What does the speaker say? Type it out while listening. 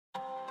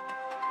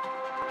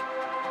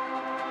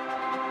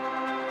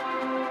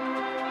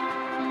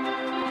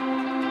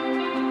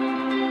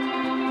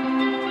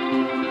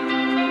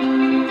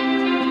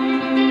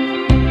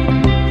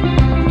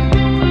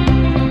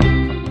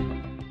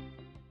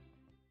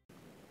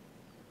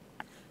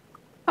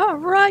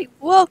Alright,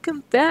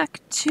 welcome back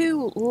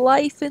to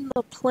Life in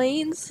the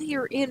Plains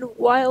here in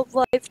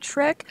Wildlife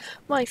Trek,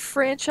 my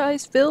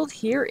franchise build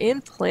here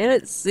in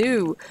Planet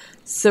Zoo.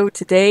 So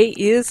today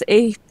is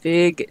a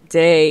big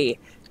day.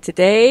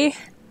 Today,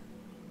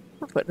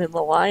 we're putting in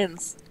the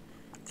lions.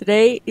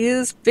 Today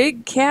is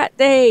Big Cat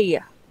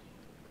Day.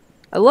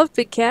 I love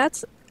big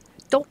cats.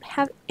 Don't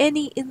have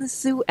any in the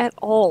zoo at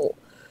all.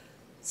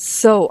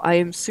 So, I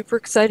am super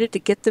excited to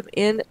get them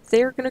in.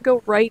 They're going to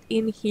go right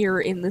in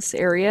here in this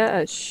area.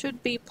 It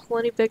should be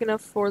plenty big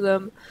enough for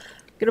them.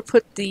 I'm going to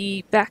put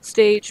the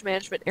backstage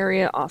management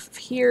area off of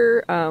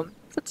here.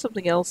 Put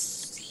something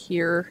else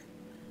here.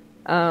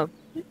 Maybe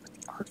put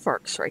the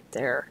aardvarks right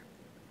there.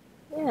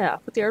 Yeah,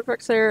 put the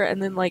aardvarks there,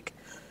 and then like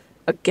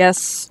a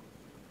guest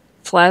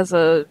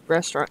plaza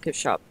restaurant gift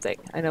shop thing.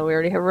 I know we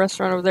already have a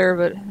restaurant over there,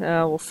 but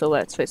we'll fill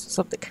that space with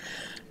something.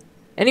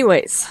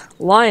 Anyways,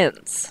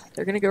 lions.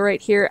 They're gonna go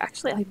right here.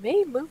 Actually, I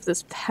may move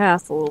this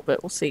path a little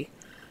bit. We'll see.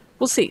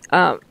 We'll see.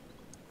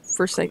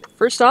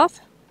 First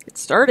off, get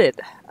started.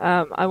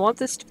 I want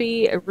this to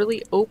be a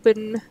really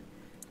open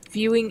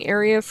viewing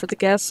area for the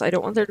guests. I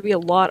don't want there to be a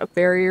lot of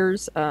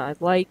barriers. I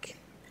like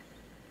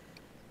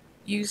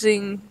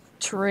using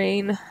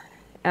terrain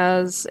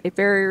as a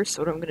barrier,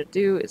 so what I'm gonna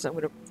do is I'm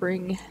gonna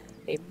bring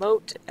a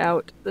moat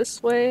out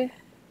this way.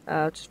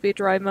 Just be a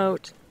dry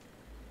moat.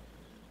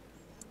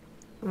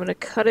 I'm going to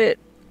cut it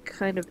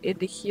kind of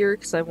into here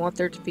because I want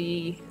there to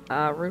be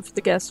room for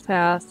the guest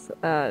path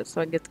so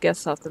I can get the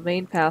guests off the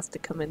main path to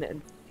come in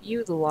and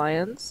view the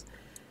lions.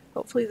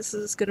 Hopefully this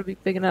is going to be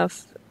big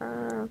enough.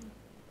 Okay,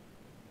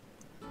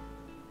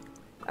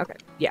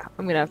 yeah,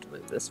 I'm going to have to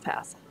move this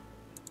path.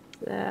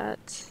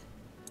 That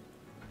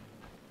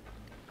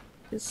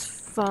is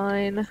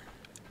fine.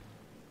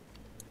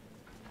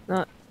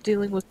 Not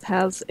dealing with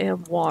paths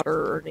and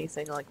water or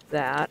anything like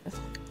that.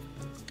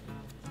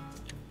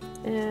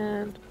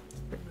 And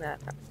bring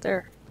that up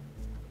there.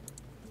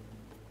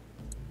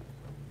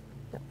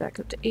 That back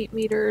up to 8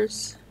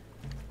 meters.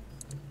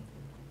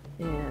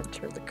 And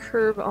turn the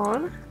curb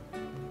on.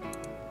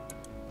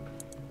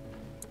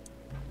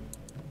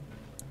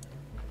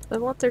 I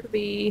want there to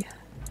be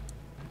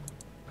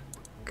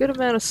a good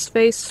amount of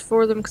space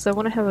for them because I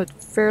want to have a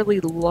fairly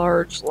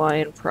large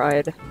lion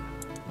pride.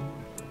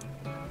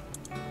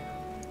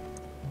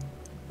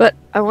 But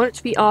I want it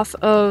to be off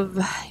of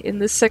in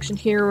this section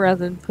here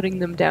rather than putting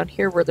them down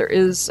here where there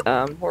is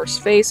more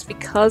space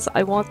because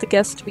I want the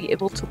guests to be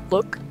able to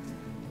look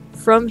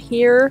from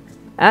here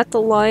at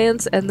the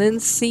lions and then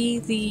see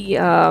the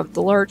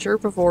large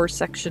herbivore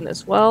section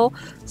as well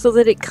so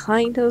that it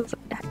kind of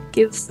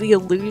gives the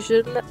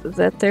illusion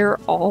that they're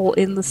all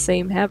in the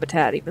same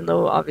habitat even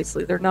though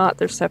obviously they're not,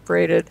 they're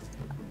separated.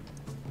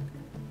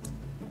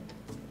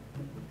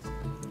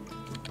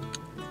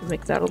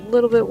 Make that a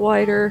little bit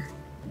wider.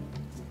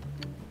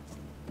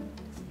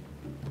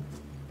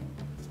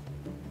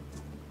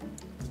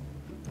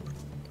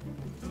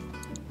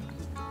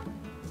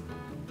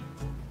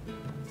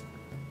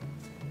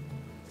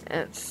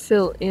 And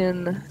fill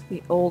in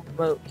the old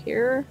moat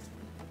here.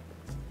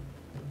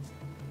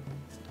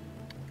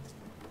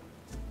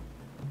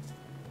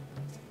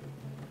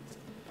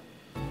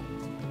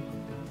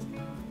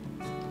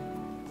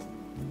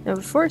 Now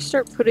before I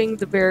start putting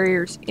the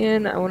barriers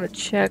in, I want to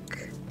check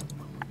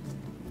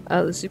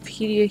the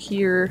Zoopedia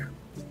here.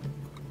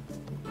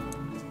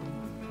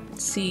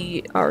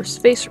 See our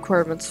space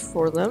requirements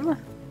for them.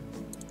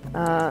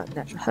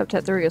 Natural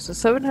habitat, there we go. So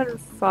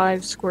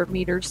 705 square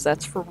meters,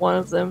 that's for one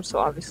of them. So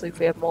obviously if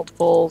we have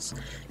multiples,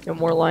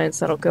 more lions,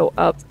 that'll go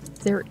up.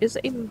 There is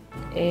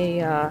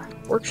a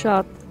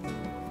workshop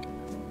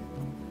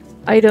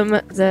item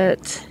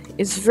that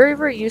is very,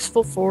 very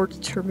useful for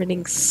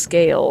determining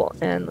scale.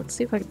 And let's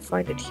see if I can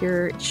find it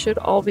here. It should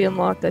all be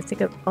unlocked. I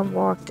think I've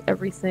unlocked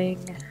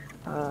everything.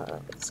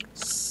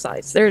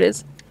 Size, there it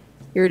is.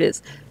 Here it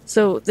is.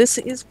 So this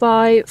is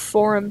by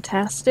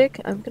Forumtastic.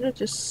 I'm gonna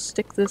just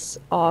stick this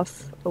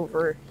off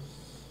over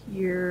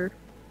here.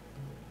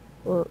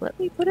 Will it let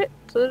me put it?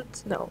 So that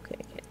it's, no, okay,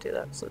 I can't do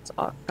that. So it's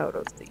out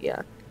of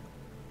the,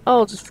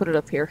 I'll just put it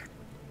up here.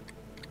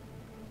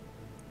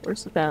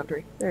 Where's the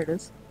boundary? There it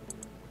is.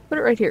 Put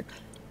it right here.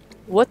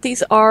 What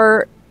these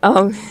are,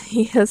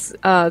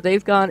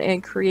 they've gone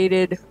and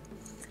created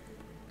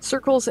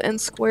circles and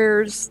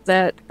squares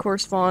that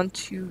correspond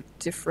to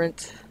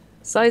different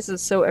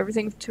sizes, so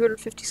everything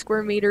 250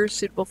 square meters,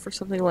 suitable for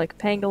something like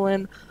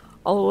pangolin,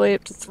 all the way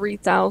up to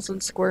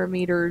 3,000 square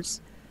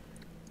meters.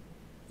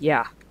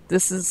 Yeah,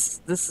 this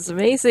is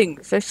amazing,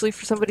 especially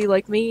for somebody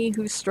like me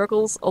who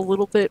struggles a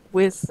little bit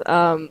with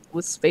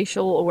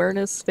spatial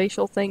awareness,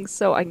 spatial things.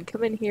 So I can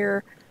come in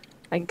here,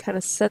 I can kind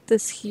of set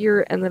this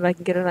here, and then I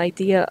can get an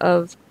idea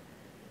of,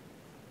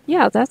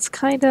 yeah, that's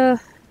kind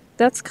of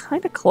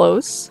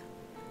close.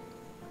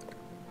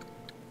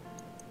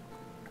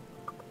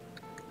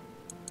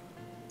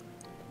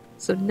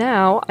 So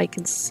now I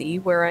can see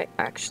where I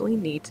actually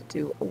need to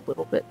do a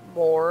little bit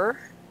more.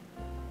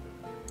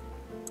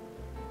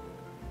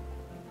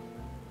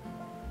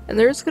 And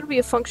there's going to be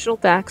a functional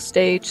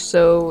backstage,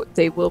 so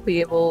there'll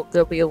be a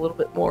little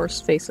bit more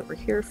space over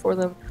here for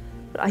them.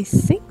 But I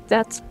think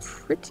that's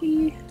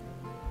pretty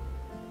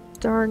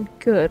darn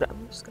good.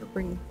 I'm just going to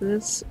bring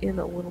this in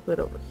a little bit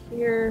over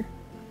here.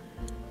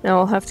 Now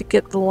I'll have to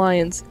get the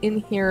lions in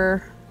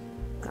here.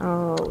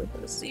 Oh, we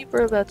have a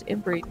zebra about to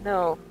inbreed.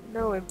 No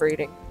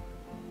inbreeding.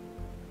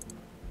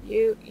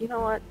 You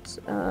know what?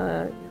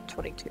 You're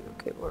 22.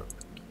 Okay, what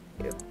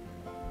are you?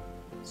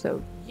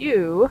 So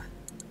you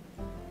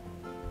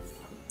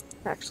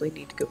actually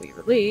need to go be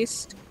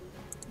released.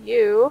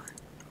 You.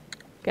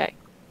 Okay.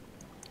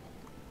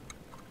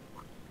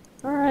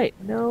 Alright,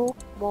 no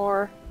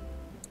more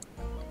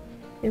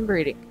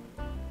inbreeding.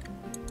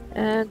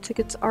 And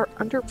tickets are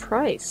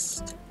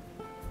underpriced.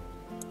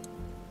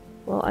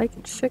 Well, I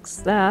can fix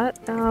that.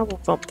 We'll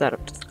bump that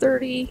up to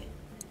 30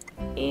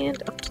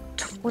 and up to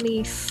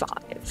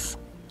 25.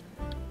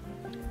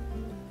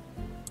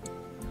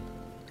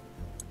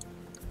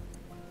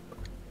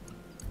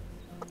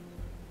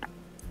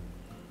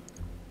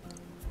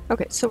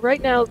 Okay, so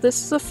right now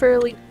this is a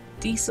fairly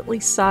decently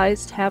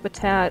sized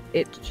habitat.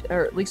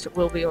 Or at least it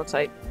will be once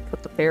I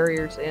put the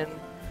barriers in.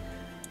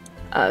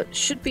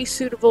 Should be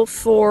suitable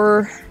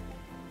for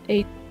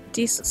a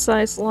decent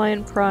sized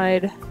lion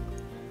pride.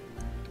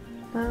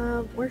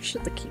 Where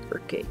should the keeper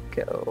gate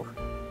go?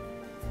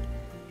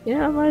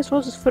 Yeah, I might as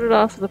well just put it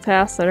off the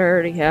path that I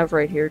already have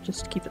right here,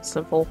 just to keep it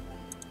simple.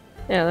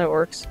 Yeah, that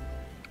works.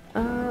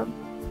 Yeah,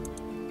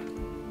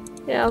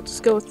 I'll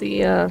just go with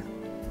the,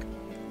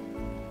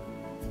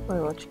 why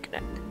don't you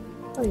connect?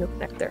 Oh, you'll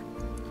connect there.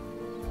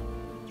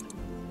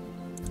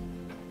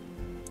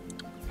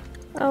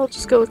 I'll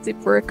just go with the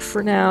brick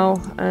for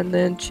now, and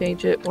then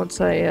change it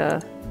once I,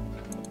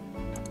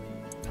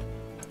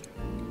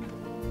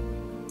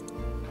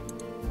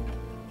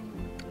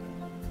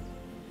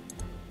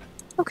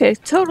 Okay,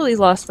 totally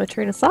lost my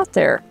train of thought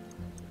there.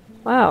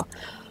 Wow.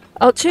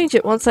 I'll change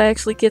it once I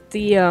actually get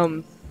the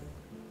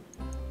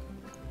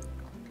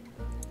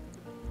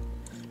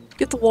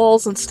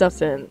walls and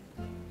stuff in.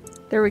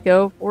 There we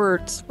go.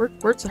 Words.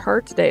 Words are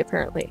hard today,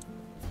 apparently.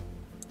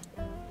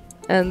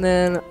 And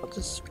then I'll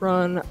just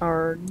run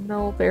our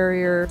null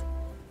barrier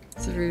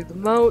through the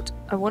moat.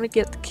 I want to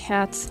get the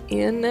cats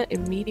in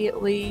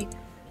immediately.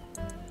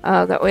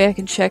 That way I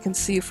can check and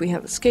see if we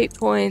have escape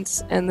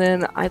points, and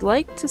then I'd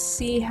like to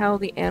see how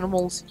the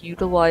animals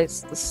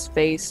utilize the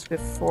space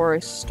before I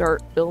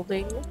start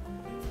building.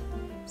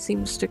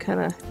 Seems to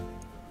kind of...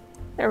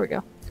 There we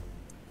go.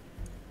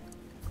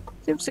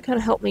 Seems to kind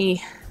of help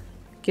me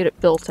get it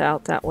built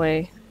out that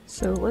way.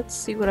 So let's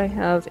see what I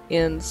have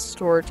in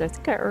storage. I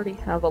think I already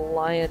have a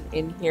lion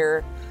in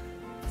here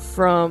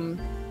from...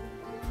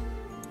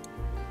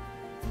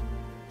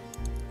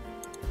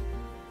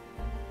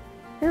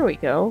 There we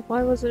go.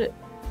 Why is it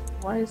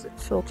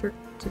filtered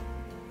to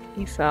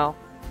eFowl?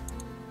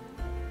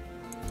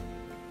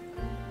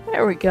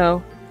 There we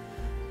go.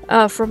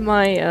 From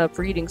my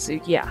breeding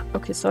zoo. Yeah.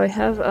 Okay, so I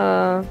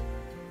have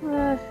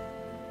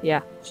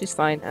yeah, she's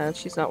fine.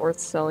 She's not worth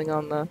selling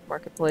on the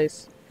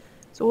marketplace.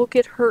 So we'll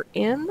get her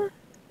in.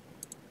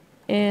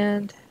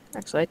 And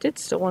actually I did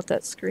still want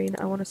that screen.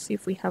 I want to see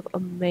if we have a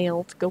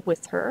male to go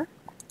with her.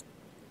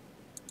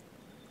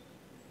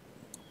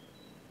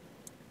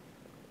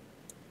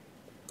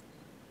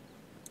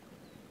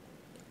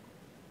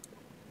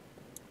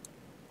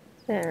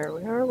 There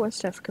we are,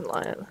 West African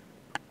lion.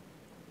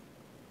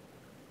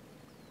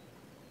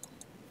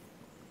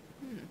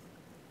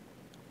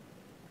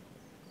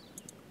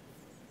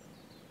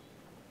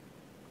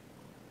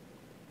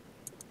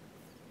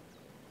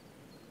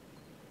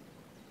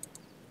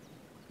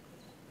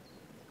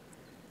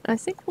 I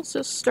think we'll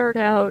just start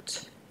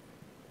out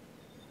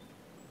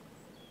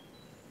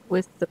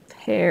with the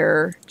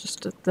pair,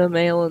 just the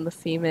male and the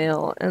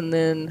female, and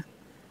then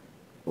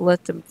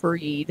let them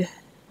breed.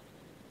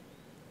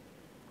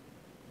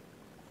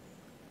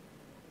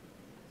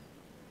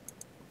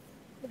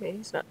 Okay,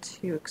 he's not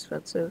too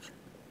expensive.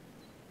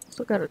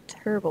 Still got a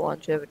terrible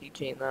longevity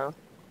gene, though.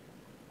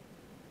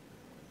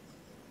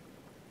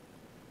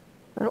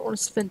 I don't want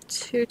to spend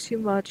too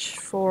much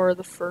for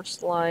the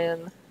first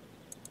lion.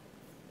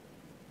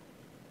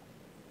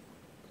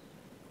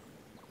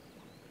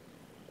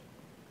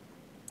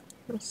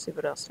 Let's see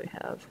what else we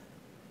have.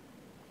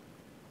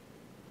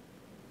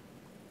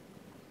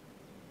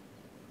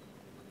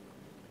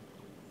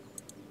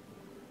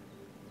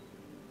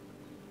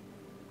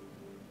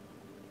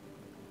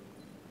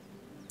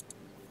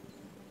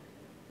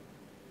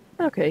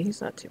 Okay, he's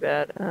not too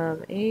bad.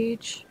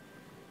 Age,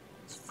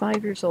 he's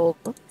 5 years old.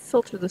 Let me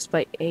filter this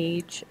by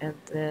age and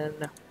then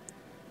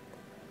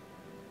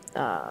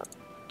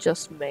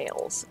just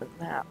males, and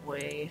that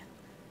way.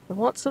 I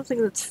want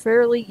something that's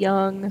fairly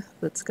young,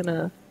 that's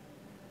gonna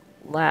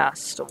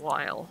last a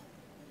while.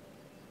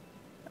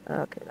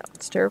 Okay, that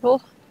one's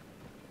terrible.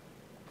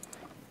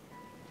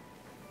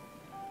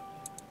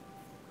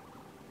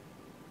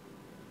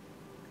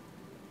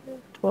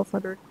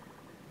 $1,200.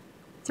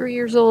 3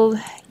 years old.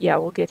 Yeah,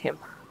 we'll get him.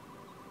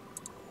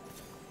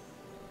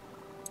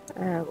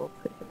 And we'll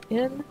put him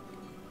in.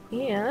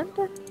 And,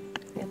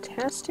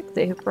 fantastic,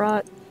 they have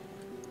brought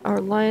our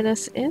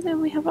lioness in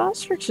and we have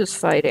ostriches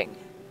fighting.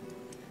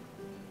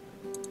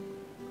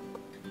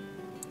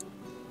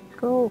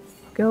 Go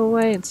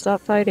away and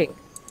stop fighting.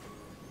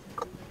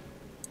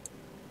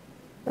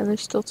 And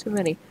there's still too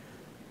many.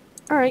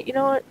 Alright, you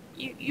know what?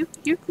 You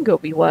can go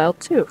be wild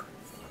too.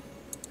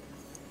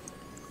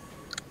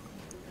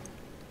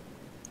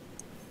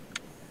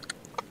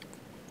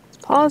 Let's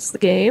pause the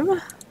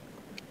game.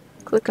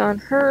 Click on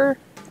her,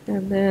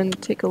 and then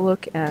take a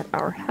look at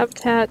our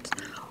habitat.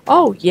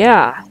 Oh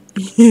yeah!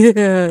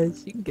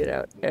 Yes, you can get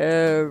out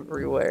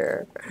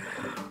everywhere.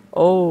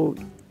 Oh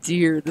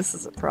dear, this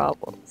is a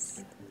problem.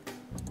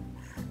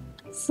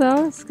 So,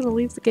 I'm just gonna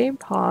leave the game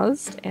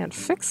paused and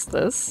fix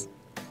this.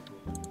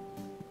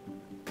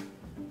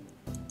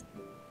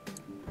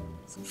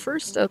 So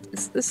first up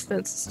is this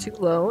fence is too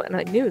low, and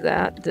I knew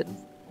that.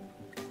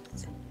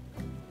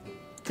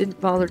 Didn't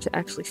bother to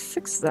actually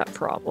fix that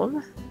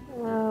problem.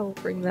 We'll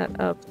bring that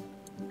up.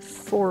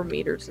 4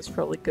 meters is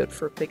probably good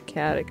for a big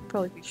cat. It could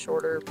probably be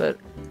shorter, but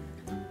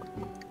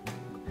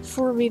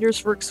 4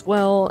 meters works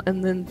well.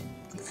 And then,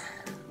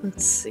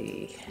 let's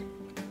see.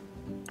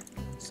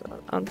 So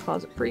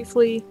unpause it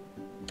briefly,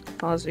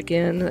 pause it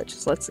again. That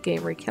just lets the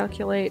game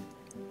recalculate.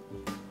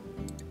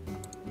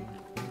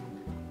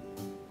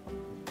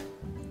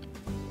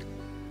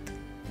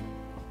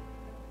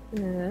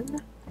 And then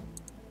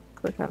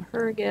click on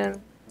her again.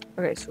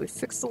 Okay, so we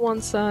fixed the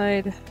one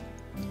side.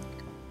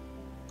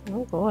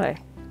 Oh boy.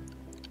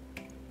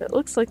 It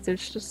looks like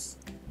there's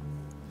just...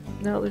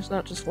 No, there's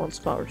not just one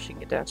spot where she can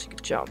get down, she can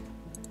jump.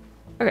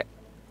 Okay.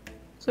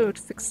 So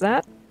to fix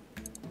that,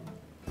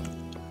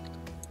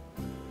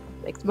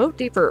 make the moat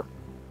deeper.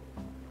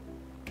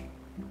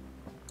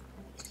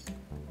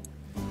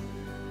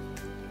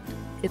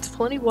 It's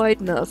plenty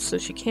wide enough so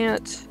she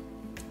can't...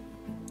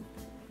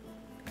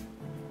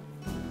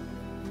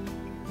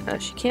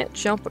 she can't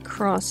jump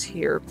across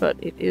here, but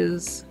it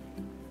is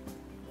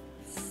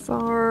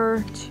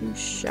far too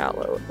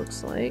shallow, it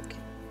looks like.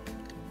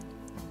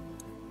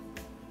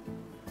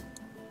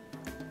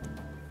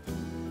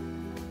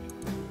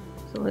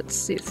 So let's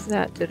see if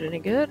that did any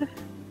good.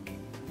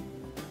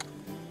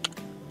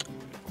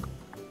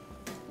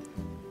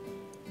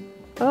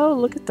 Oh,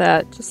 look at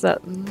that. Just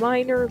that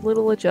minor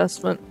little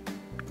adjustment.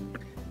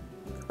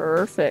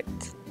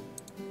 Perfect.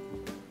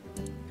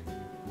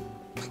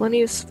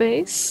 Plenty of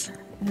space.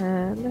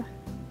 And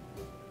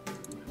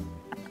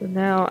so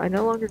now I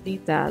no longer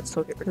need that,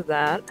 so I'll get rid of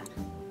that.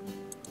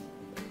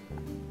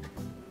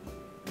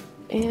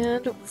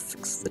 And we'll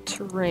fix the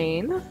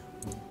terrain.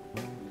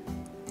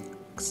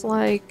 Looks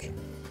like...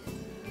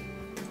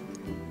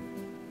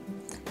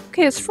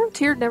 Okay, has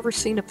Frontier never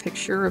seen a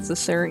picture of the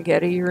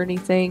Serengeti or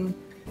anything?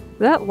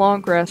 That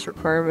long grass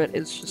requirement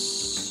is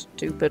just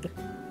stupid.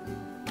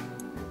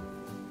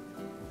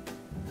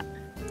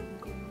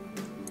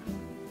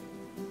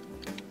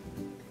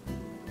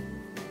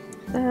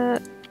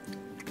 That...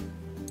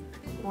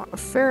 want a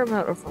fair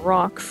amount of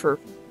rock for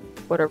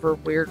whatever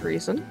weird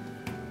reason.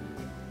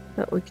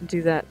 But we can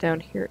do that down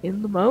here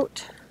in the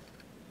moat.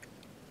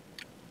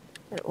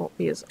 It won't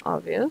be as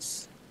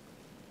obvious.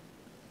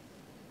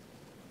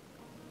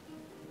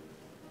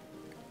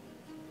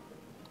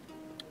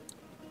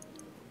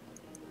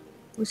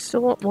 We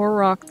still want more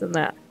rock than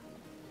that.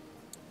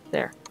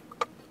 There.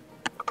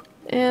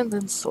 And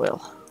then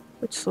soil.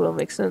 Which soil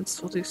makes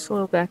sense? We'll do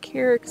soil back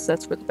here, because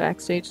that's where the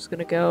backstage is going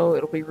to go.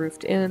 It'll be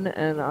roofed in,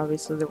 and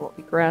obviously there won't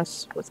be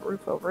grass with a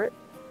roof over it.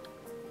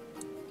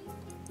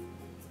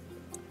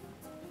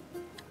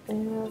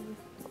 And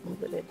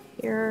move it in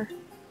here.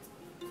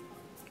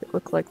 It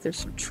look like there's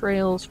some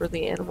trails where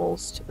the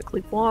animals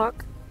typically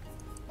walk.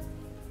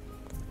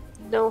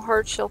 No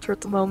hard shelter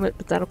at the moment,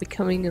 but that'll be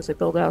coming as I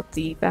build out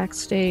the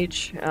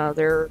backstage,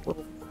 their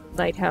little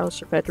night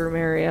house or bedroom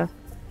area.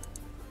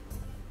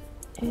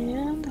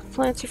 And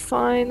plants are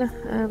fine.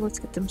 Let's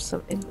get them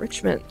some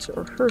enrichment,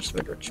 or her some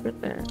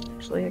enrichment.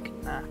 Actually, I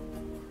can,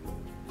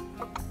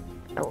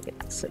 I will get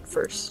this in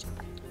first.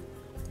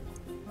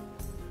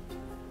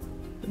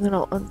 And then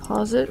I'll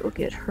unpause it. We'll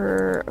get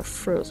her a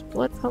frozen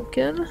blood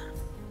pumpkin.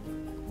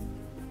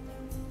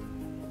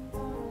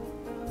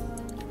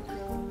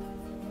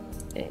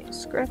 A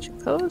scratching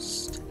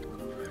post.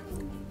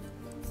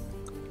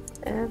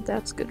 And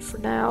that's good for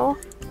now.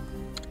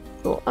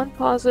 We'll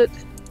unpause it.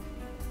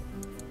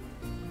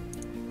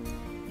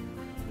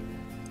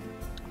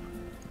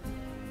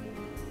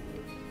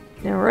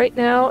 Now right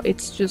now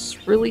it's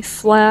just really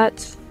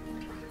flat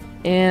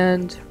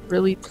and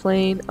really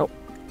plain. Oh,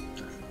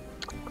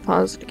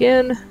 pause it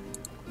again.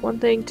 One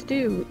thing to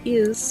do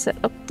is set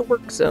up the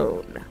work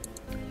zone.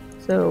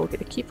 So we'll get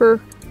a keeper,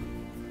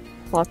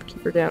 plop a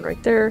keeper down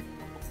right there.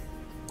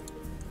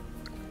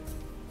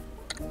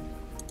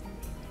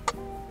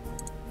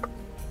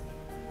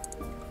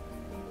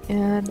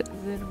 And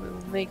then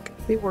we'll make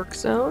the work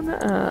zone,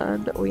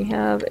 and we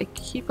have a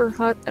keeper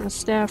hut and a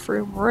staff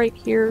room right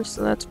here,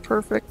 so that's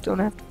perfect. Don't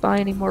have to buy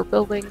any more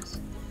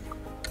buildings.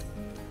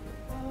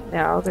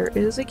 Now there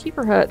is a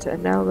keeper hut,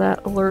 and now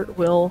that alert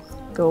will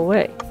go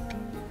away.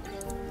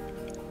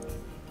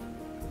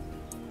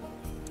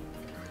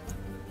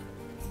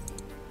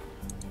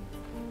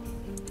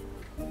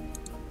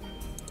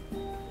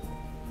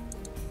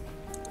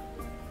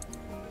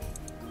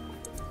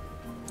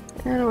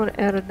 And I want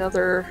to add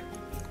another...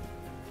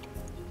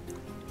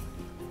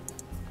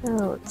 Oh,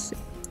 let's see.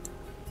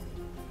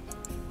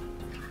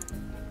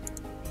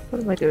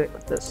 What am I doing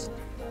with this?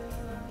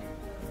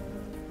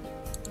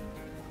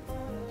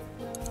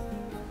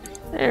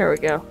 There we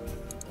go.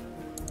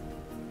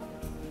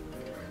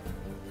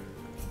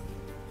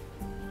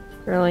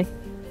 Really?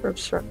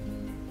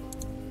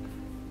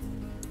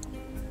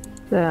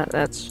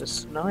 That's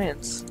just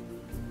annoyance.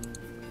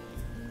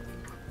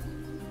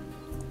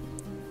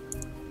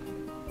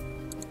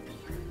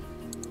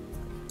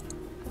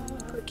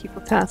 Keep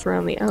a path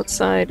around the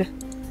outside.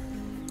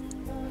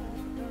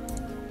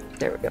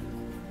 There we go.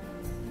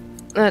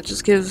 That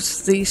just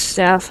gives the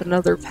staff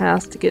another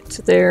path to get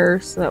to there,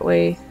 so that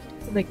way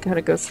they can kind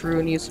of go through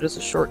and use it as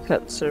a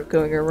shortcut instead of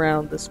going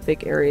around this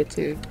big area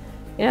too.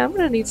 Yeah, I'm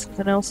gonna need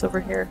something else over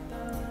here.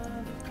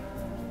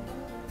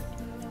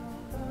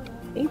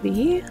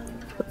 Maybe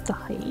put the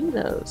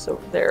hyenas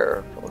over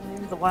there, or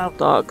maybe the wild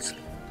dogs.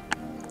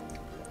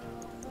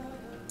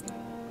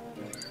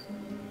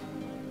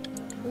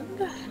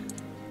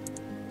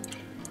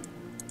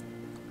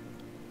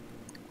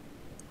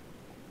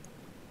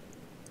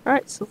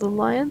 Alright, so the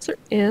lions are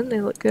in. They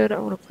look good. I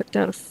want to put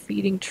down a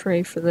feeding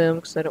tray for them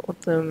because I don't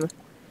want them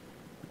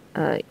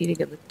eating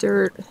in the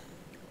dirt.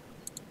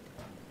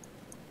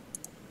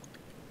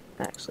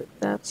 Actually,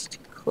 that's too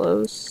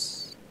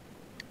close.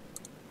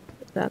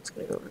 That's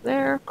going to go over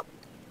there.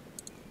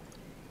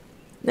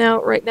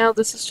 Now, right now,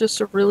 this is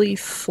just a really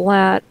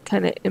flat,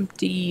 kind of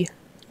empty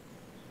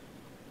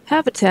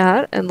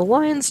habitat, and the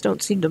lions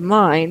don't seem to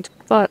mind,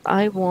 but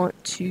I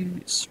want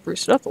to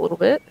spruce it up a little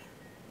bit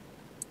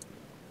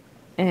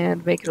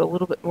and make it a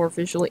little bit more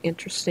visually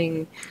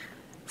interesting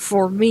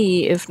for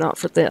me, if not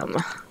for them.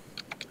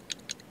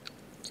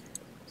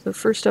 So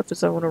first up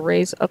is I want to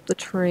raise up the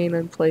terrain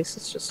in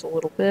places just a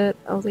little bit.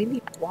 Oh, they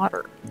need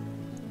water.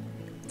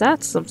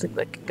 That's something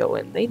that can go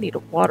in. They need a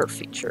water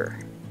feature.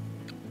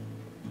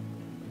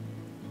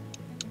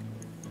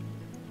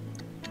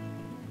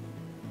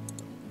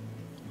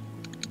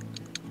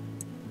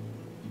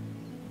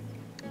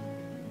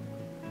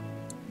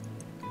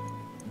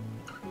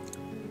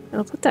 And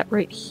I'll put that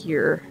right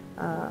here.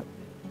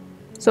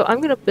 So I'm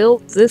going to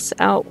build this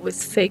out with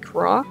fake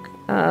rock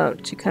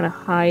to kind of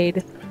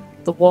hide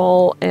the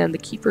wall and the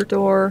keeper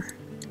door.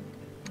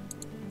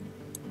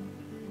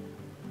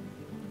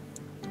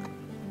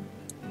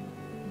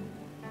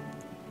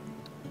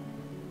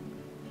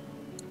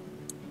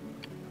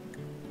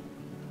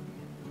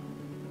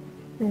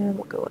 And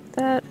we'll go with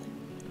that.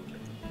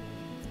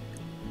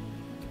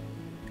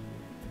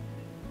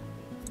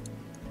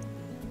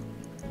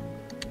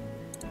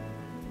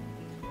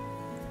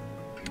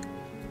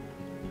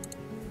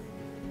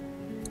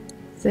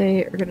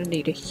 They are going to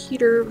need a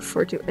heater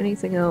before I do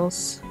anything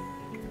else.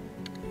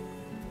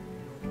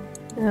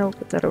 And I'll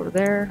put that over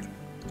there.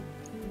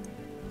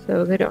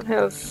 So they don't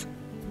have...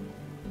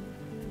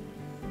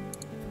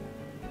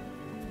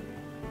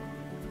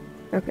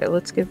 Okay,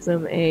 let's give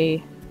them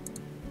a...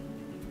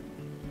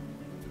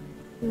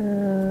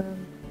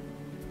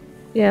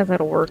 yeah,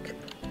 that'll work.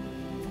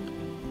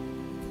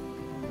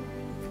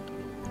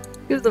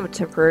 Give them a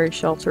temporary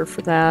shelter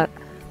for that.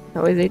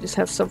 That way they just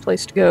have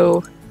someplace to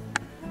go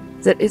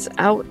that is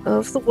out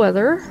of the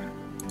weather.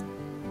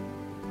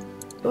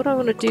 What I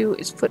want to do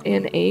is put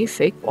in a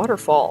fake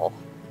waterfall.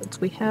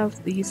 Since we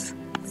have these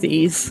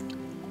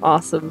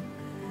awesome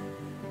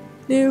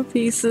new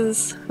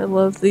pieces. I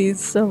love these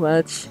so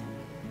much.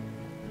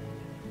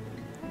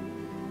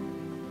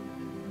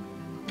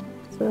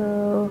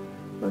 So,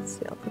 let's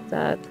see, I'll put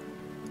that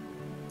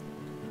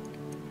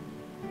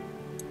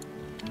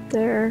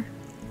there.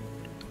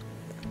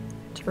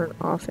 Turn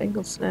off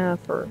angle snap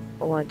or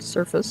align to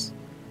surface,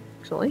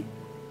 actually.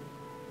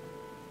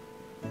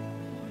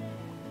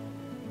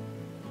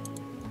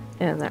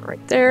 And that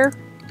right there.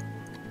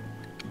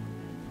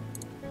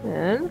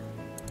 And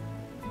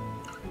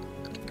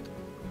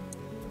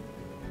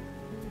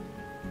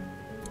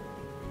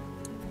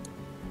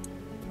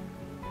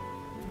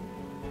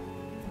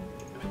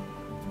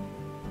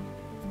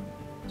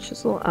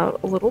chisel out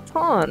a little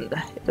pond.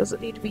 It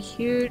doesn't need to be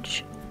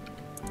huge,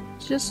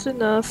 just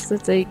enough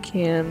that they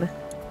can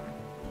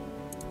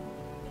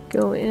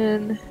go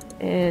in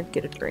and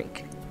get a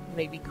drink.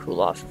 Maybe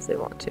cool off if they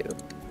want to.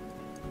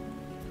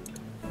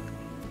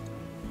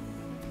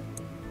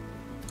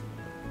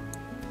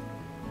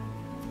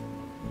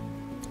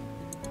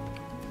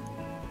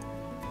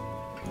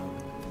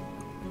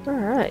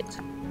 Alright.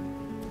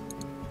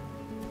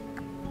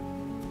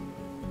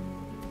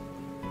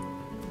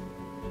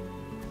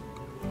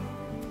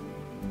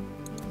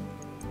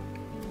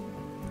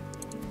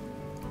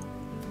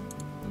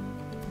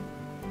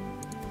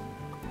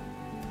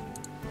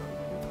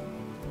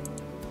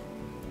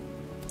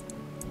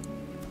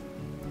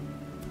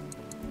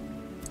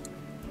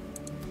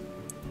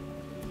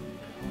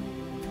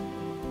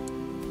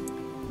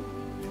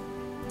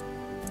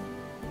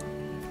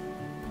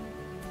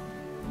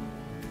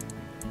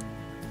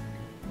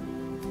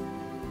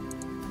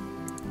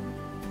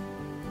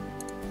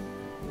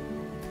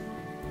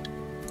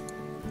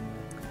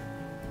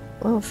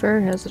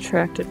 welfare has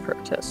attracted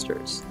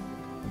protesters.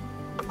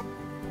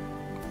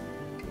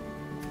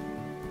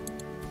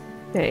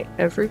 Okay,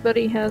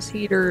 everybody has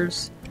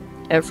heaters.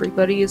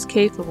 Everybody is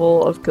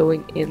capable of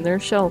going in their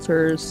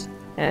shelters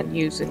and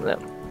using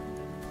them.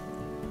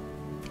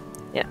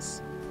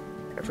 Yes.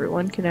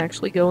 Everyone can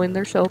actually go in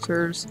their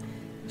shelters.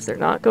 If they're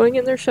not going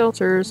in their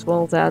shelters,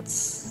 well,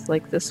 that's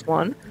like this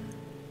one.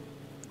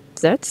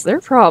 That's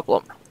their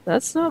problem.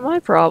 That's not my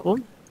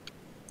problem.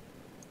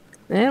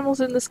 The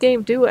animals in this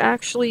game do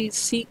actually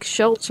seek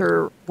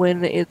shelter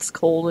when it's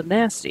cold and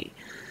nasty.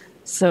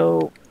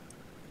 So,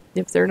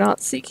 if they're not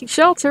seeking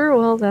shelter,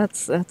 well,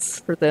 that's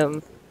for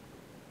them.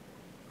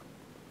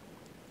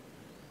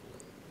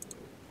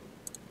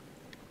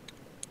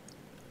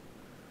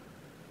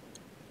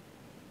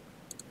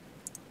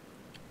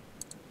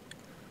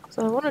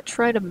 So I want to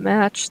try to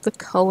match the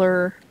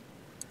color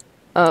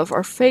of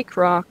our fake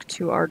rock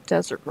to our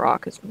desert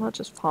rock as much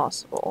as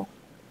possible.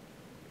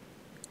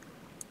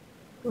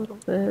 A little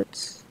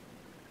bit.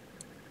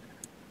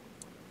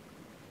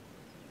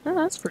 Oh,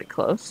 that's pretty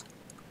close.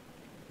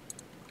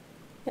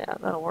 Yeah,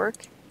 that'll work.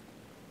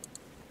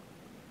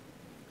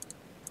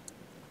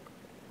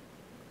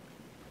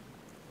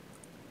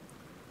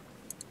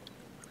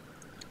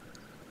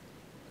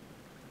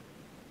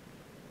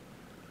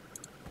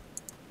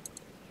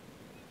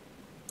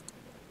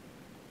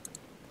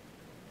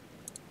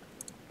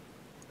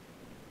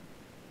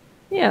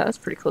 Yeah, that's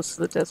pretty close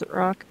to the desert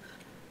rock.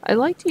 I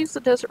like to use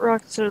the desert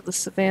rock instead of the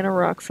savanna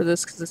rock for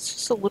this because it's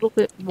just a little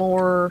bit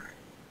more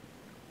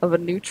of a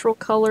neutral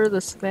color.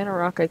 The savanna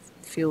rock I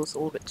feel is a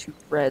little bit too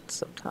red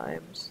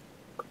sometimes.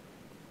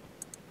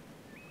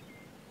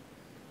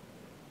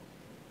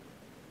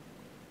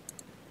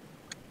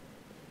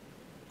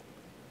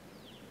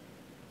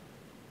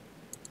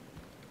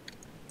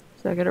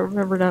 So I gotta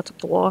remember not to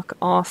block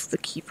off the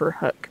keeper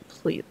hut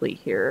completely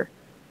here.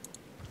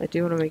 I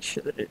do want to make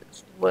sure that it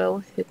is well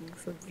hidden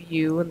from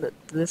view and that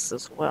this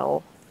as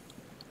well.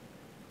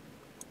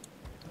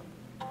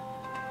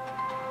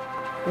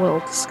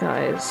 Well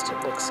disguised,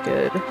 it looks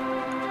good.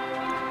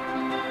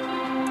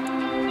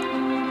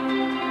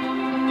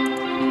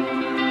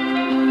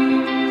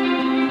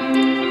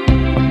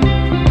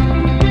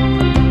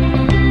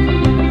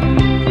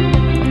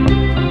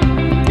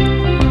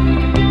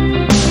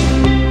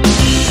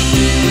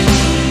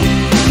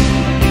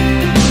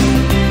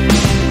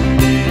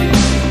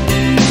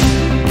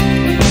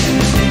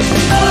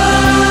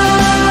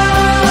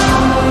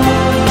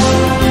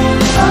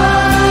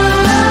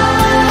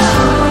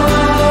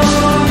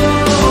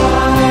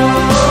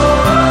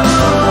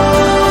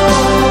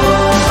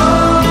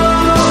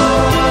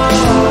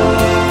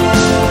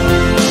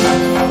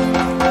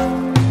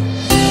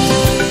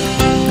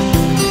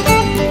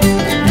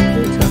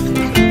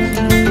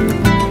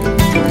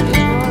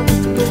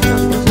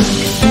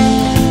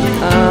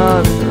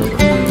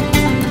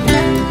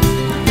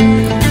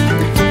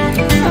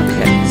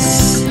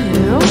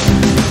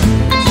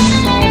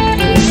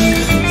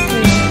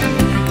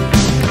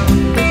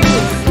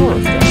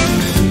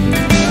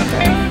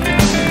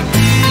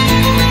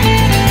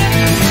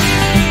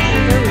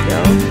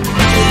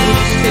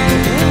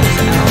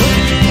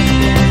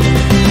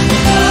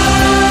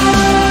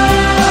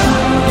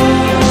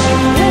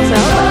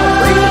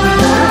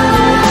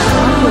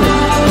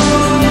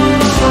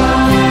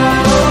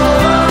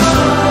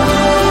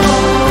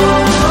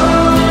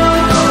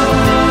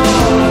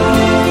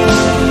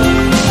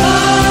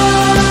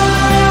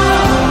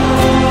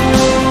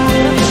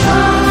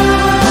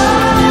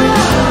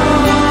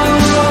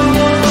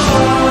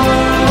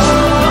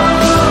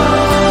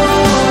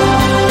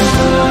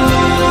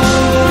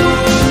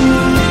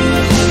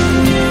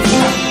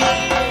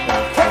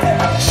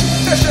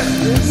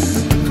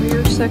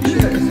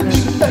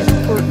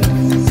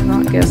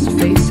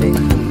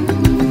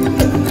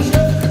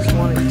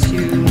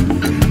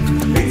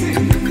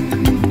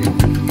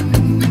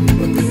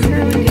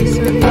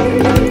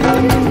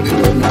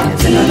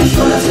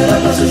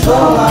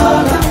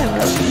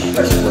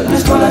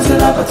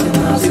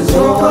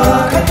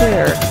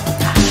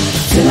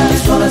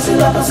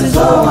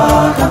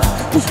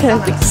 Yeah,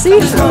 we can see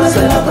from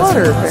the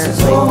water,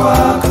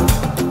 apparently.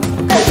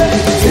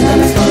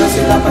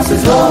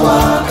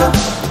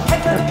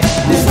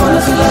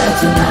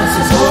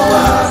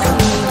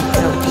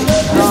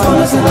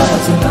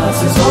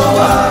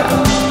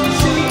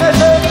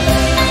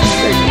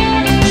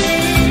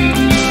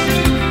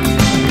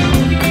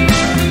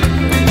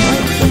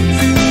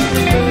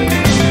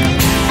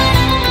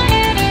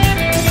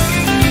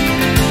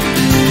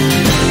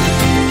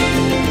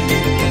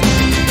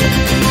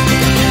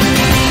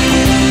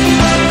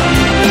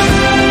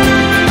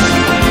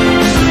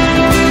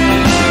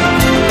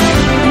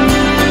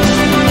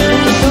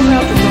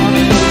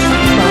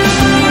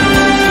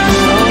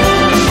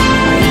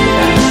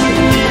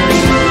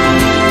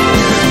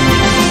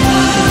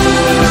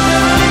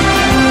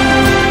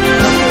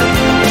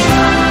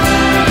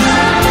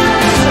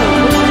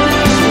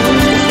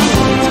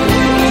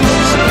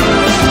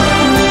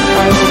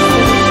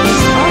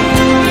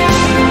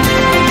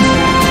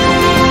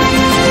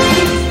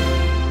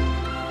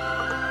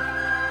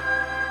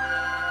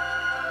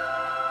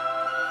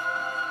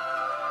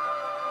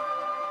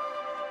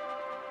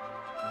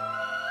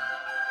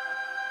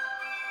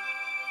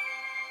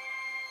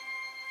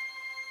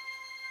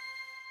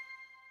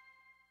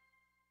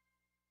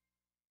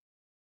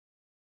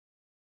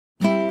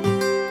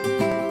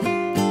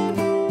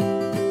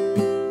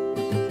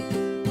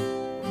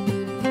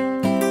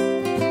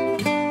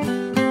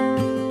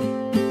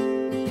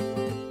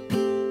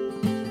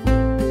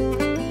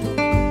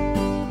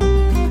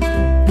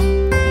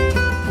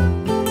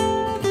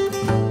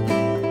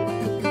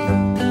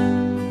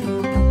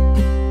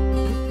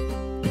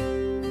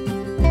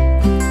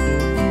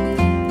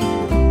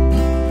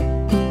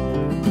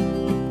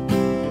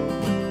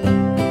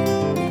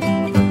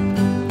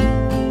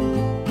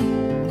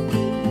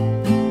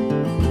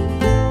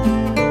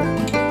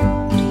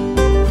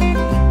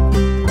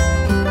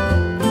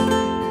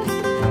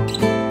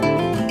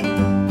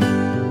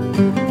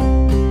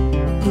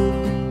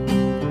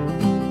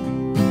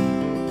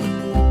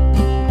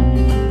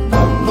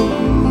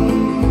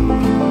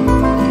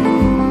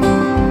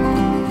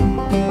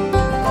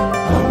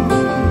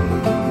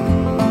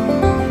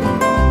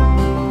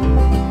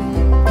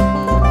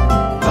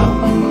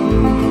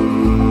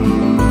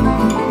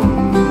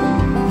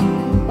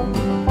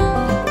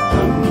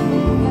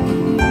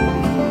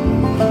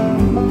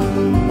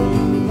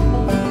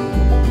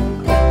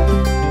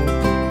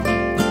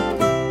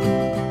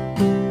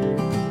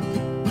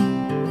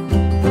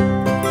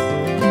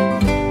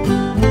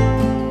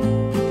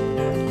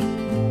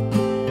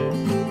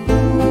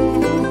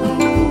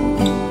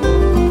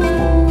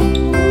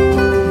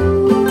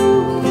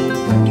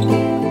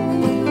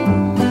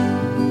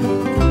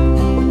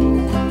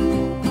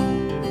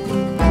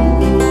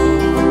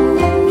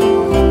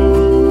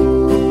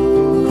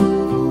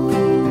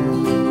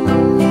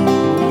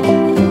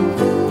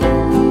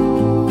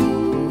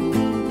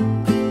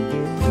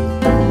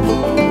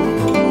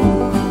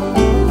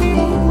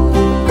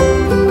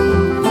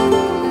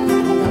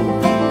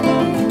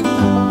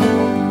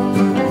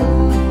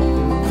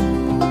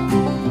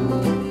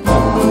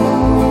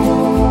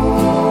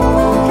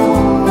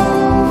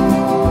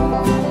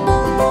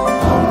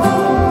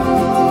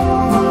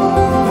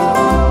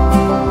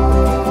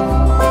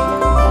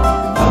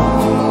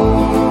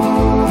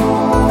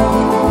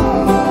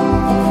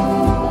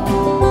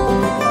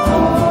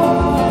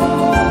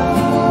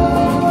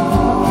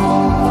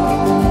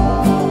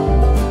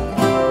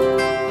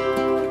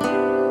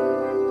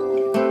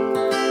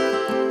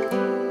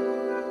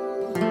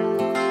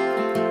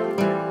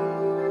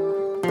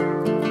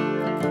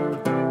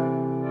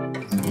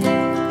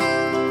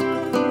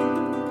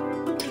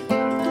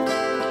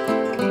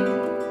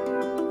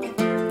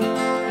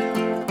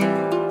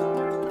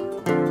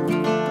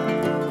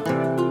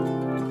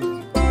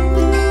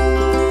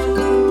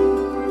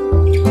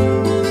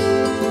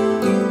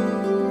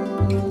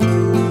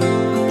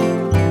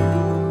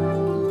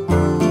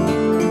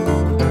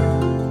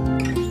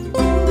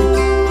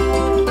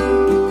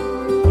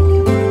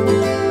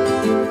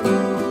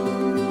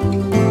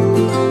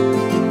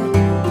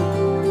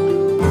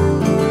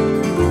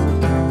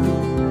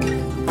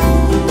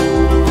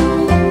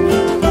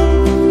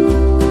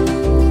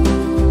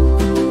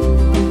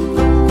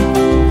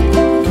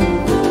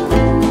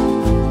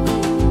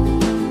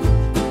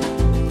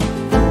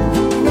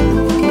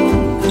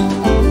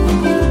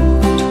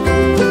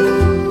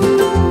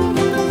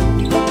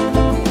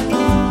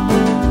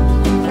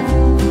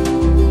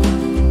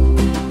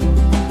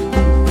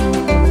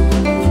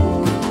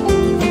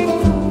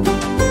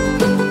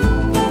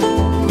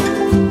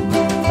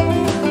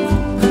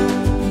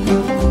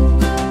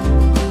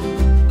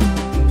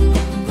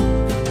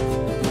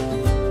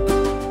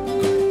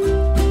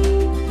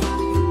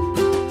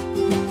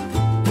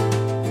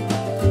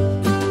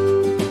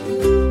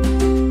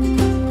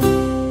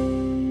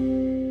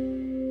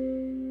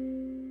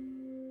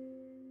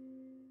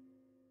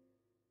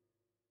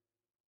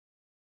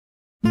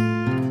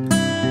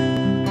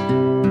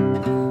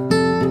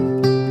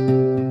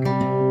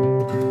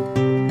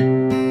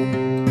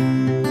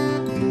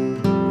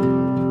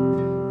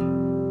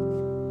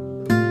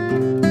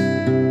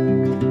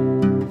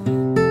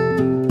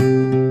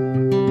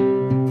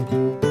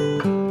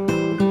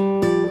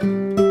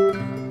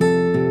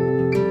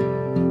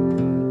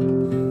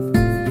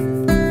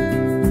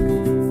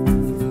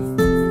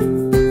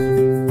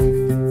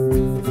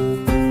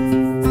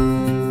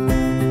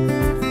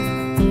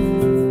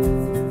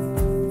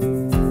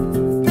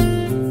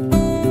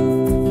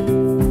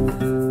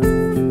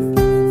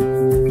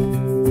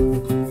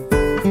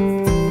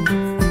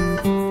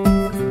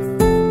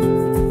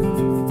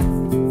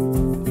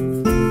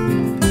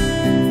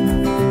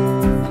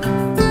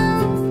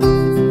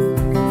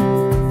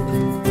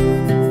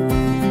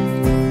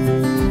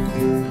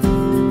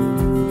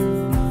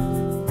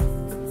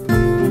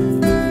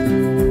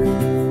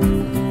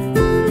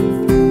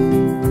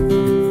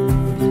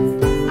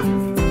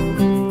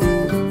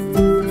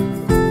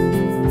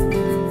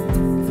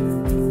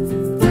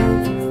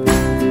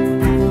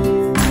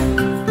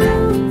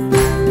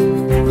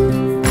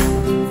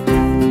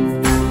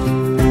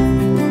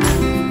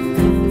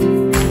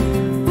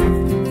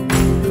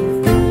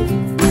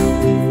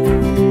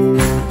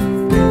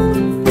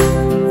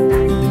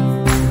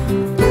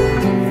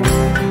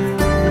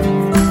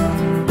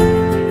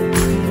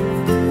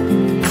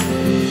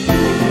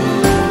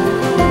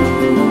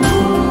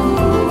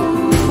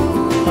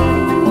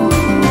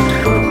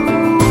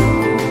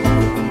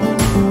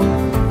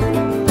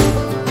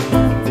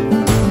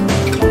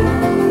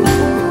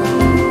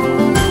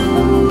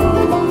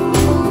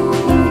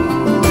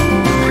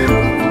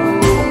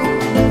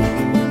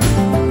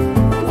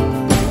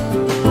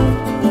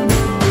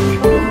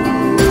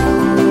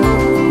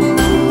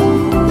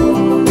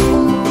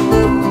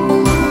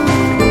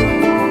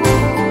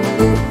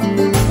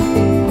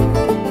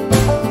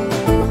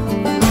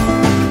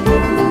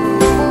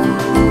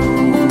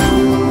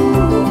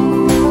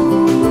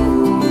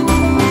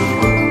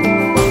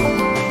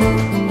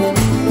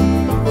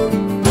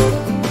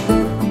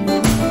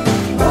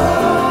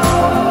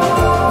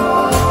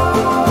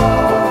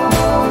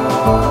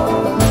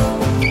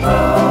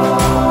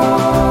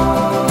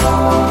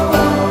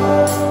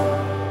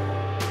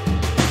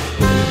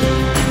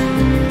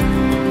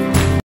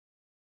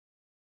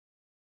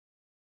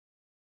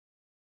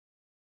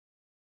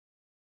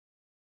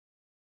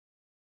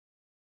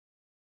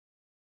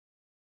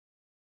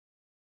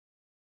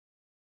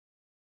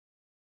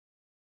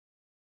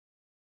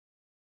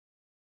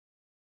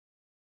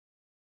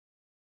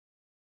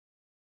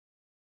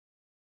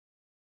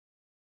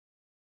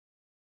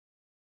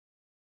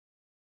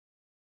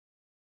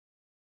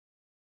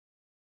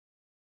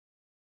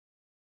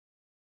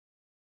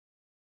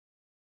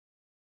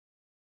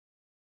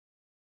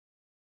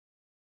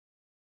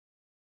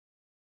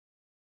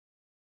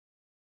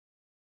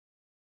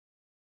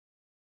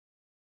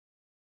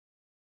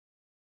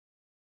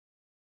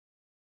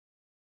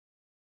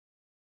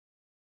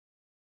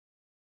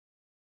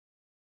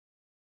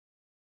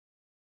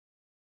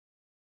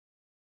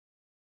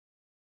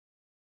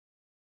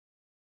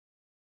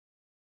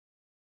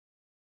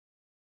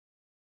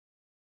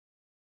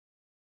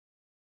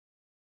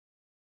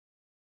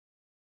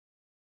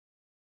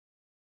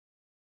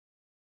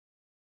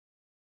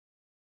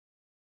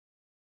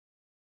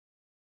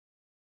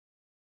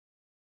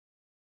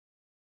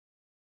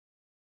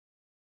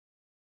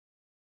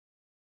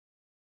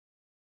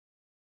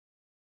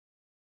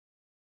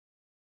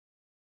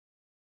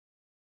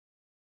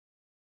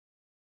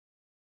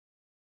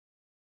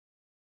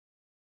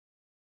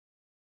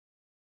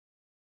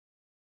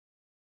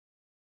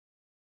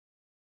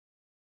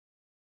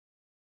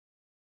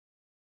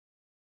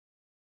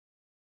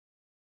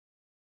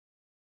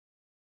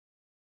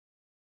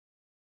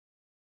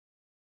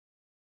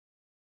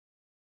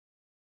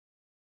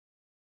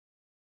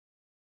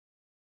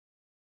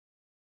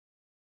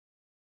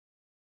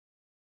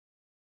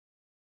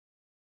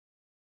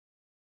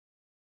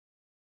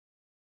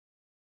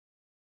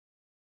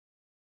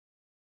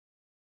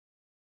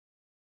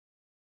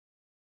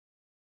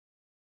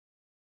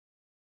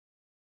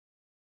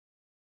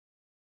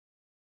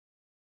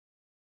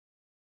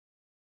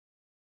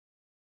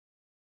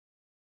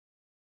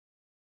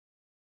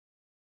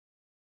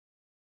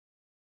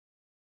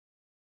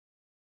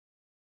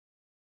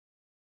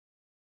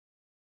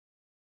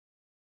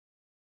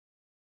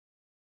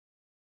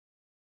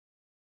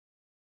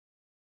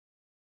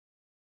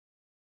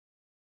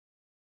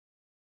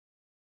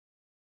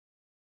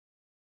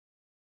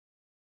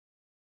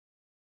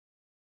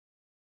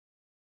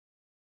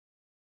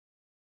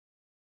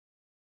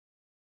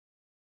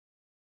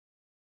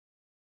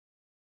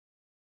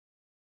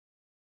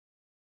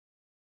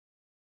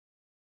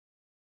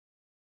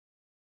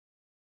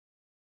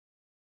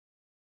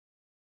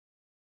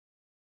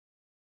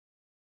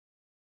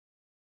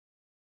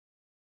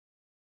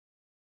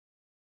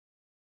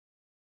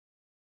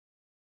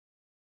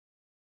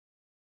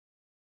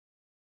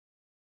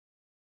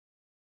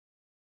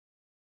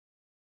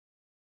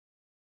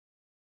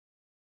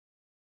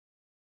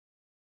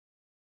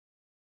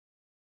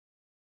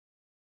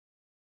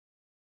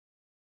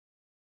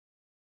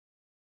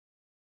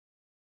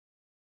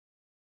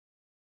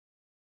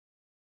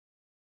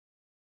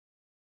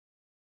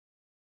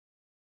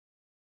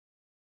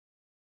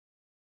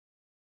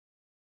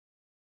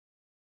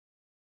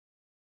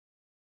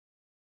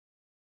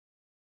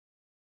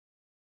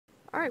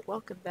 Alright,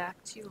 welcome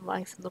back to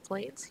Life in the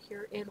Plains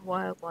here in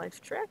Wildlife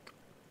Trek.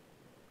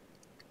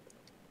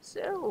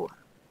 So,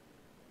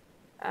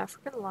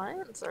 African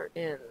lions are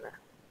in,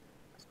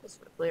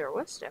 specifically our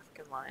West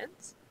African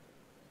lions.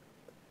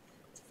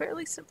 It's a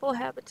fairly simple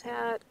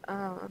habitat.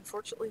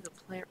 Unfortunately, the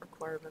plant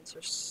requirements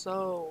are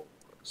so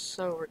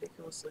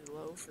ridiculously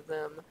low for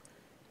them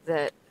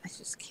that I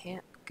just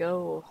can't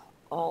go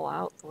all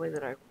out the way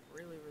that I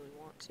really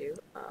want to.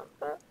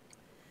 But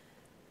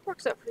it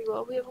works out pretty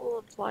well. We have a little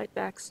implied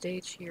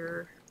backstage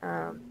here.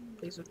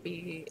 These would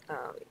be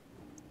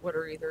what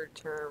are either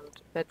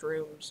termed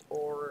bedrooms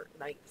or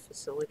night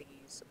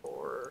facilities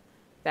or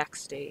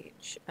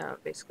backstage,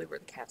 basically where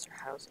the cats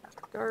are housed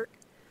after dark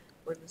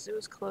when the zoo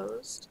is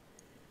closed.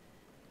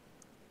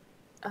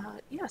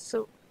 Yeah,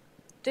 so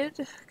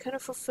did kind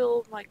of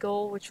fulfill my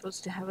goal, which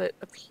was to have it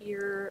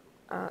appear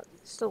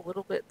just a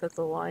little bit that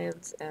the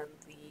lions and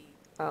the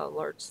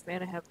large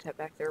savanna habitat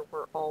back there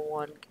were all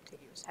one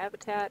contiguous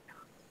habitat.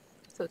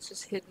 So it's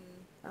just hidden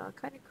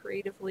kind of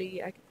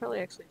creatively. I could probably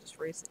actually just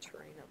raise the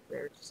terrain up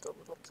there just a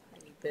little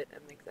tiny bit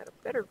and make that a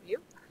better view.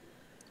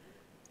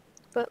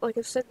 But like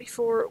I've said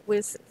before,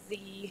 with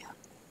the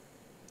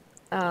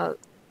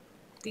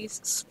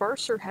these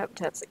sparser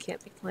habitats that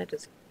can't be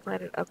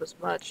planted up as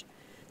much,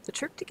 the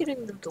trick to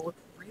getting them to look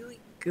really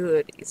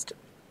good is to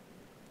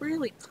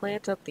really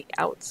plant up the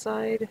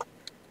outside.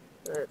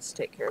 Let's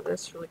take care of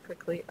this really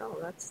quickly. Oh,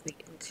 that's the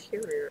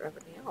interior of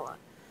a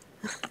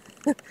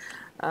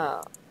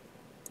Nyala.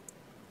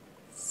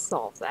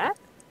 Solve that.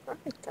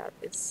 Alright, that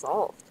is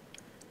solved.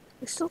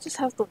 We still just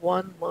have the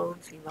one lone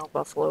female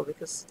buffalo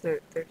because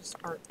there just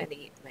aren't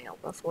any male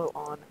buffalo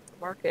on the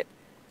market.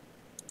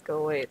 Go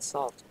away, it's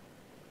solved.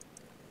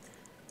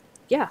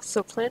 Yeah,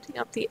 so planting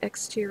up the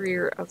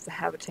exterior of the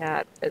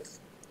habitat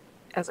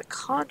as a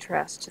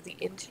contrast to the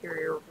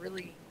interior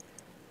really...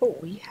 Oh,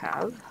 we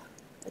have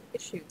an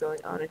issue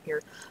going on in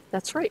here.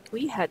 That's right,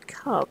 we had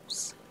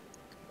cubs.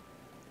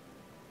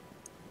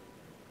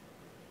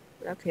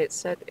 Okay, it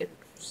said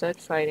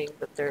fighting,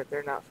 but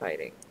they're not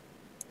fighting.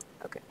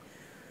 Okay.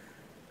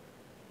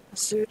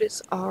 Masood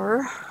is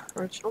our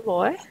original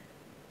boy.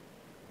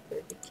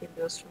 He came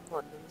to us from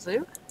London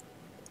Zoo.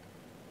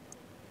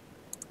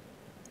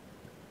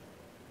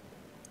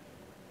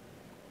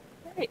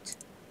 Right.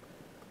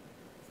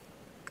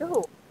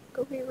 Go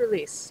be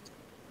released.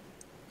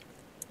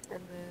 And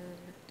then,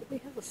 did we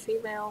have a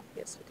female?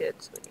 Yes, we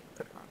did, so we need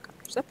to put her on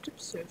contraceptive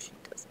so she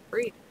doesn't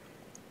breed.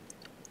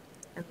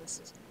 And this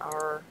is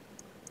our...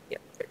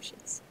 Yep, there she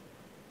is.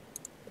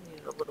 We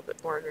needed a little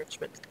bit more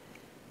enrichment.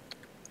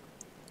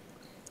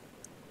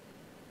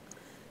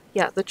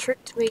 Yeah, the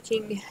trick to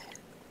making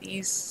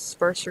these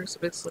sparser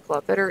exhibits look a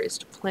lot better is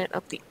to plant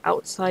up the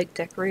outside,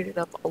 decorate it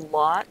up a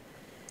lot,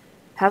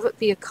 have it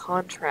be a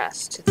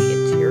contrast to the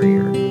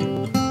interior.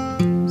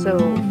 So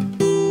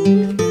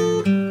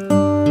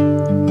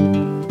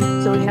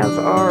we have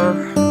our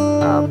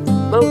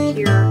moat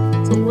here.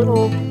 It's a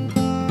little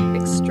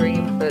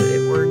extreme, but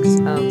it works.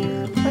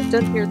 What I've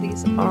done here,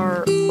 these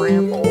are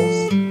brambles.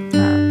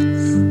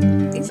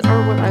 These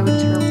are what I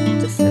would term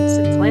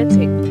defensive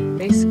planting.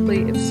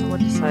 Basically, if someone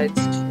decides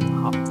to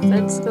hop the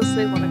fence because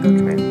they want to go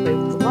try and play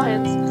with the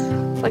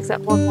lions, like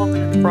that one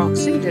woman in the Bronx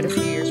Zoo did a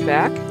few years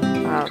back.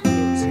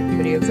 You've seen the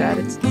video of that,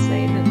 it's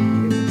insane,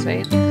 and it's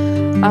insane.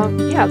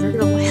 Yeah, they're going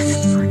to land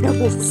in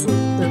brambles,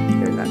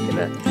 and they're not going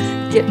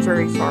to get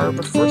very far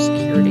before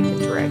security can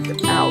drag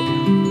them out.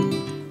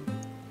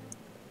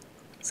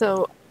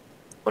 So,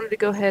 wanted to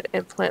go ahead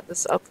and plant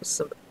this up with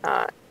some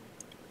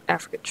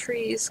African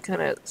trees,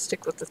 kind of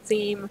stick with the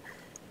theme.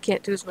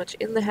 Can't do as much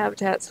in the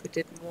habitat, so we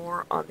did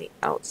more on the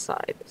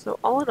outside. So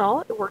all in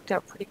all, it worked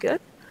out pretty good.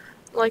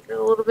 I'm liking it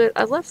a little bit.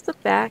 I left the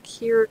back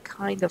here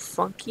kind of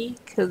funky,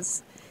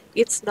 because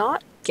it's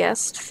not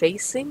guest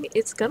facing,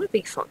 it's gonna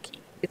be funky.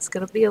 It's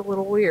gonna be a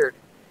little weird.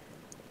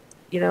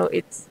 You know,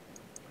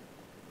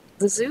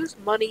 the zoo's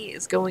money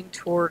is going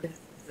toward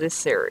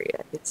this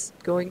area. It's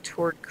going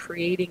toward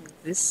creating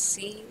this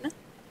scene.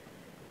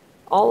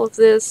 All of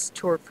this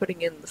toward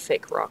putting in the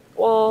fake rock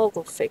wall,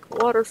 the fake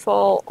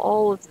waterfall,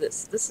 all of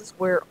this. This is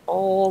where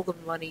all the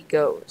money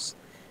goes.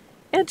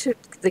 And to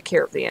the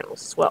care of the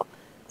animals as well.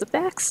 The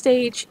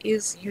backstage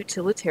is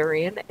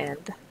utilitarian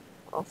and,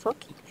 well,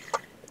 funky.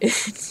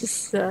 It's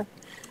just, but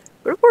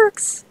it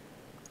works.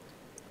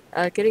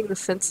 Getting the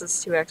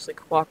fences to actually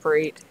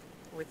cooperate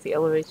with the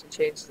elevation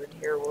changes in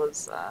here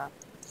was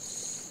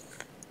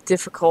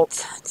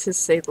difficult, to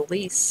say the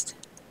least.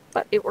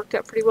 But it worked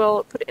out pretty well.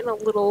 It put in a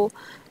little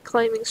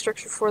climbing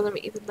structure for them,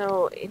 even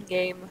though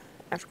in-game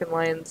African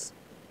lions...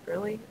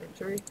 Really?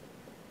 Injury?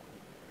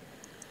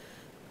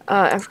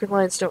 African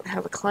lions don't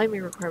have a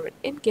climbing requirement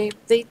in-game.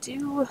 They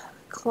do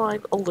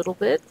climb a little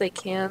bit. They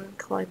can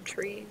climb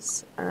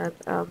trees, and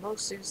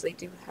most zoos, they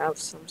do have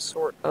some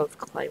sort of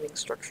climbing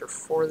structure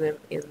for them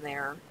in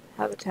their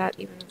habitat,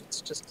 even if it's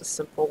just a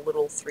simple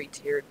little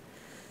three-tiered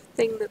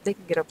thing that they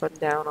can get up and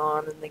down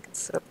on, and they can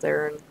sit up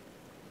there and,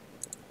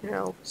 you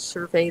know,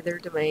 survey their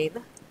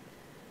domain.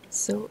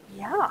 So,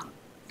 yeah,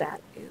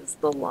 that is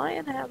the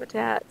lion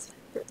habitat.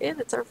 We're in.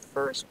 It's our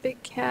first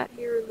big cat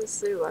here in the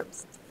zoo. I'm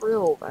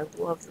thrilled. I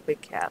love the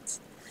big cats.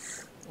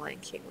 Lion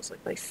King was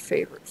like my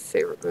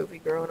favorite movie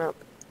growing up.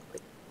 I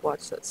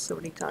watched that so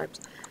many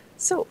times.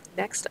 So,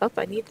 next up,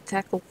 I need to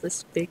tackle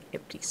this big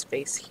empty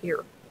space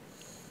here.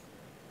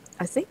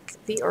 I think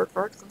the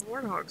aardvarks and the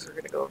warthogs are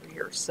going to go over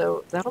here,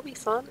 so that'll be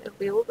fun. It'll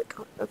be a little bit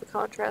of a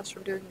contrast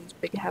from doing these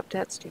big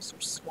habitats to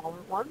some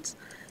smaller ones.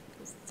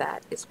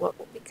 That is what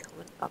will be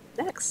coming up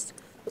next.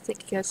 Well,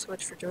 thank you guys so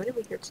much for joining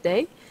me here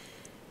today.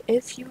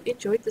 If you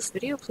enjoyed this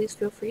video, please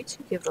feel free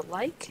to give it a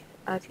like.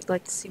 If you'd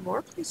like to see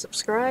more, please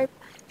subscribe.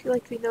 If you'd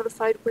like to be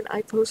notified when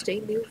I post a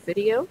new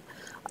video,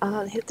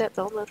 hit that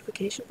bell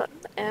notification button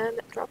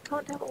and drop a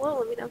comment down below.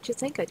 Let me know what you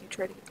think. I do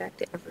try to get back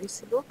to every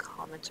single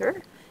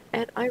commenter,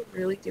 and I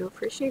really do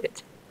appreciate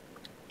it.